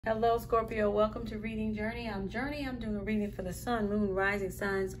Hello, Scorpio. Welcome to Reading Journey. I'm Journey. I'm doing a reading for the sun, moon, rising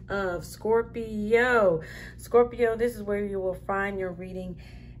signs of Scorpio. Scorpio, this is where you will find your reading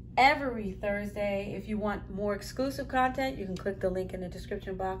every Thursday. If you want more exclusive content, you can click the link in the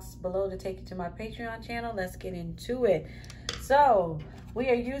description box below to take you to my Patreon channel. Let's get into it. So, we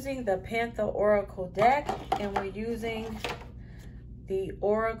are using the Panther Oracle deck, and we're using the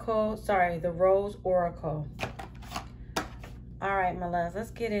Rose Oracle. All right, my loves, let's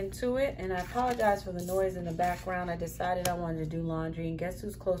get into it. And I apologize for the noise in the background. I decided I wanted to do laundry. And guess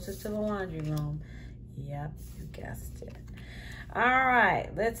who's closest to the laundry room? Yep, you guessed it. All right,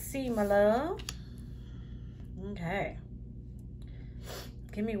 let's see, my love. Okay.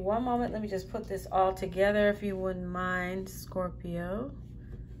 Give me one moment. Let me just put this all together, if you wouldn't mind, Scorpio.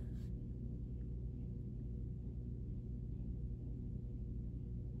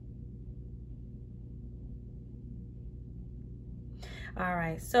 All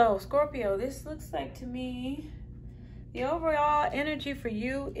right, so Scorpio, this looks like to me, the overall energy for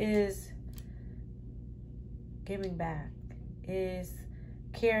you is giving back, is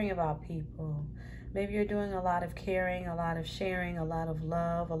caring about people. Maybe you're doing a lot of caring, a lot of sharing, a lot of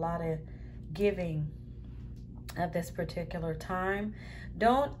love, a lot of giving at this particular time.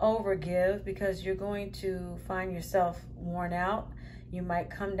 Don't overgive, because you're going to find yourself worn out. You might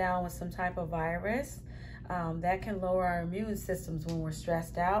come down with some type of virus. That can lower our immune systems when we're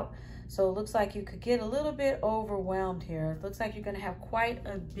stressed out. So it looks like you could get a little bit overwhelmed here. It looks like you're going to have quite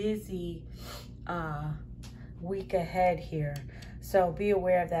a busy week ahead here. So be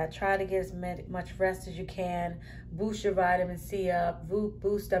aware of that. Try to get as much rest as you can. Boost your vitamin C up.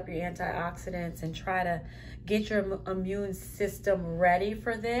 Boost up your antioxidants. And try to get your immune system ready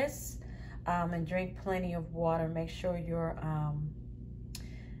for this. And drink plenty of water. Make sure you're...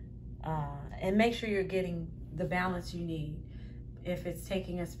 and make sure you're getting the balance you need. If it's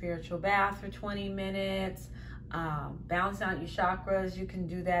taking a spiritual bath for 20 minutes, balance out your chakras, you can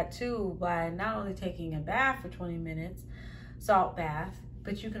do that too by not only taking a bath for 20 minutes, salt bath,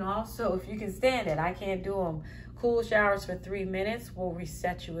 but you can also, if you can stand it, I can't do them, cool showers for 3 minutes will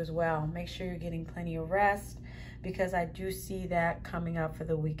reset you as well. Make sure you're getting plenty of rest, because I do see that coming up for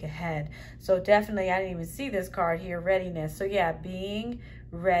the week ahead. So definitely, I didn't even see this card here, readiness. So yeah, being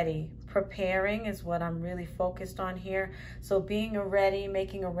ready, preparing is what I'm really focused on here. So being ready,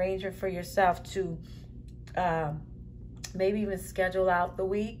 making arrangement for yourself to maybe even schedule out the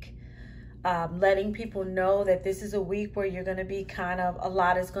week, letting people know that this is a week where you're going to be a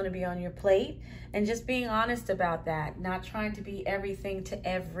lot is going to be on your plate, and just being honest about that, not trying to be everything to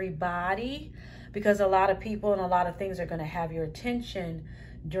everybody, because a lot of people and a lot of things are going to have your attention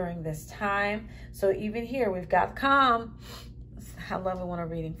during this time. So even here, we've got calm. I love it when a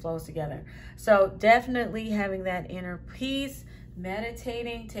reading flows together. So definitely having that inner peace,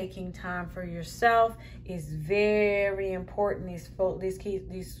 meditating, taking time for yourself is very important.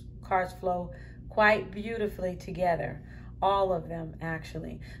 These cards flow quite beautifully together. All of them,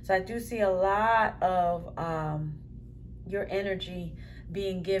 actually. So I do see a lot of your energy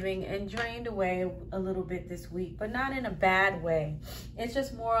being given and drained away a little bit this week, but not in a bad way. It's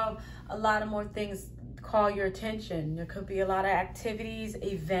just more of a lot of more things call your attention. There could be a lot of activities,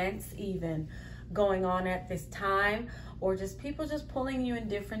 events even going on at this time, or just people just pulling you in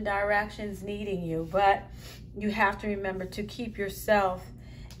different directions, needing you. But you have to remember to keep yourself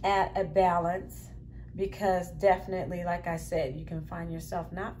at a balance, because definitely, like I said, you can find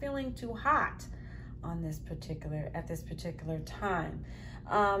yourself not feeling too hot on at this particular time.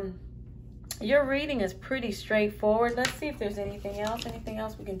 Your reading is pretty straightforward. Let's see if there's anything else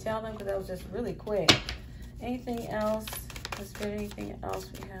we can tell them, because that was just really quick. Anything else? Is there anything else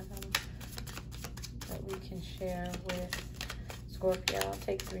we have that we can share with Scorpio? I'll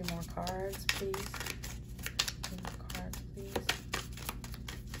take 3 more cards, please. 3 more cards, please.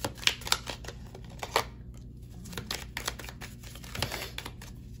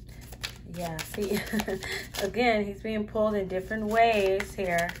 Yeah, see, again, he's being pulled in different ways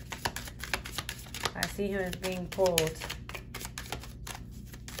here. I see him as being pulled.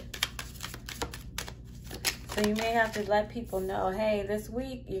 So you may have to let people know, hey, this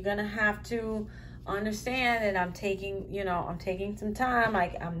week you're going to have to understand that I'm taking some time.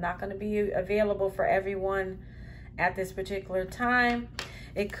 I'm not going to be available for everyone at this particular time.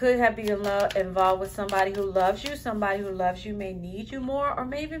 It could be involved with somebody who loves you. Somebody who loves you may need you more, or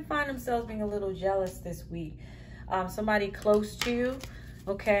may even find themselves being a little jealous this week. Somebody close to you,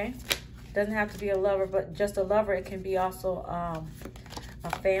 okay? Doesn't have to be a lover, but just a lover. It can be also a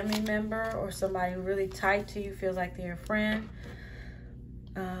family member, or somebody really tight to you, feels like they're your friend.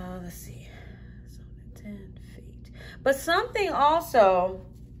 Let's see. So 10 feet. But something also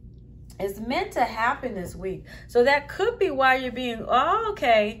It's meant to happen this week. So that could be why you're being, oh,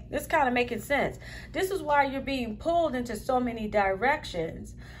 okay, this kind of making sense. This is why you're being pulled into so many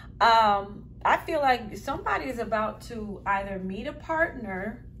directions. I feel like somebody is about to either meet a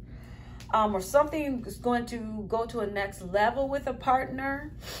partner, or something is going to go to a next level with a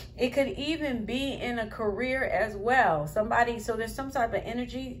partner. It could even be in a career as well. Somebody, so there's some type of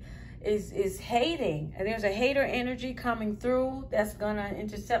energy is hating, and there's a hater energy coming through that's gonna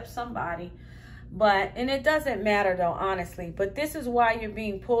intercept somebody. But, and it doesn't matter though, honestly, but this is why you're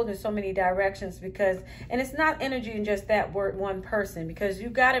being pulled in so many directions, because, and it's not energy in just that word, one person, because you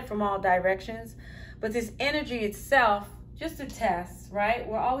got it from all directions, but this energy itself, just a test, right?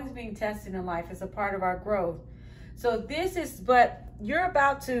 We're always being tested in life. It's a part of our growth. So this is, but you're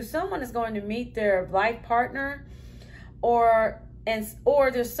about to, someone is going to meet their life partner, or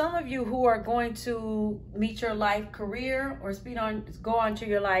there's some of you who are going to meet your life career or go on to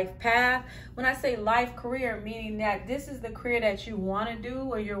your life path. When I say life career, meaning that this is the career that you want to do,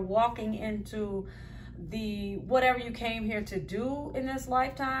 or you're walking into the whatever you came here to do in this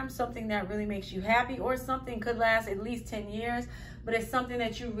lifetime, something that really makes you happy, or something could last at least 10 years, but it's something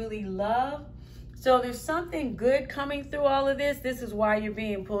that you really love. So there's something good coming through all of this. This is why you're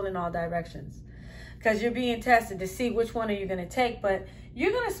being pulled in all directions, because you're being tested to see which one are you going to take. But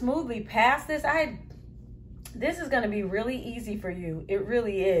you're going to smoothly pass this. This is going to be really easy for you. It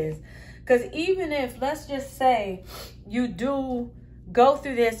really is. Because even if, let's just say, you do go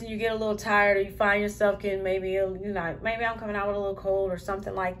through this and you get a little tired, or you find yourself getting maybe I'm coming out with a little cold or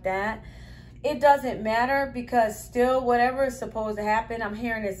something like that, it doesn't matter, because still whatever is supposed to happen, I'm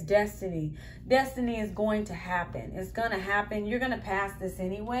hearing it's destiny. Destiny is going to happen. It's going to happen. You're going to pass this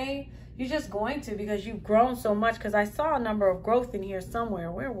anyway. You're just going to, because you've grown so much. Because I saw a number of growth in here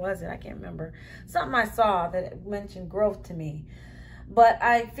somewhere. Where was it? I can't remember. Something I saw that mentioned growth to me. But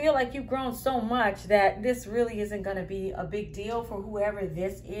I feel like you've grown so much that this really isn't going to be a big deal for whoever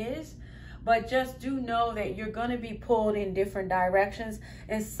this is. But just do know that you're going to be pulled in different directions.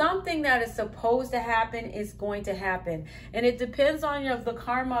 And something that is supposed to happen is going to happen. And it depends on the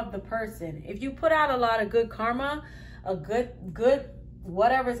karma of the person. If you put out a lot of good karma, a good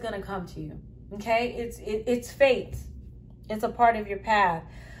whatever is going to come to you. Okay? It's fate. It's a part of your path.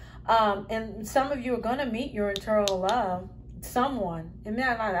 And some of you are going to meet your eternal love. Someone, and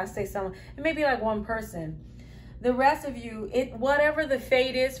I say someone, it may be like one person. The rest of you, whatever the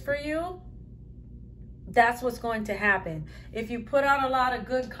fate is for you, that's what's going to happen. If you put out a lot of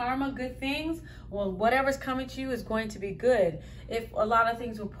good karma, good things, well, whatever's coming to you is going to be good. If a lot of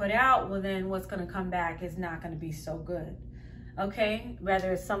things were put out, well, then what's going to come back is not going to be so good. Okay?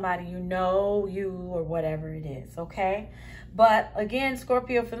 Whether it's somebody you or whatever it is. Okay? But again,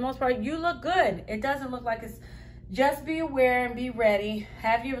 Scorpio, for the most part, you look good. It doesn't look like it's. Just be aware and be ready.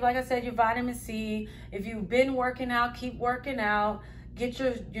 Have your, like I said, your vitamin C. If you've been working out, keep working out. Get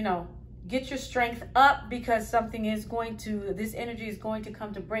your strength up, because this energy is going to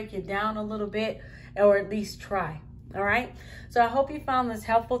come to break you down a little bit, or at least try. All right. So I hope you found this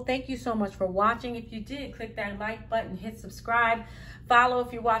helpful. Thank you so much for watching. If you did, click that like button, hit subscribe. Follow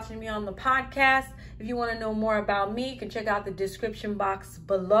if you're watching me on the podcast. If you want to know more about me, you can check out the description box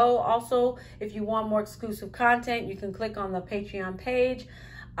below. Also, if you want more exclusive content, you can click on the Patreon page.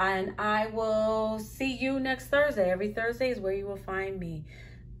 And I will see you next Thursday. Every Thursday is where you will find me.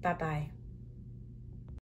 Bye-bye.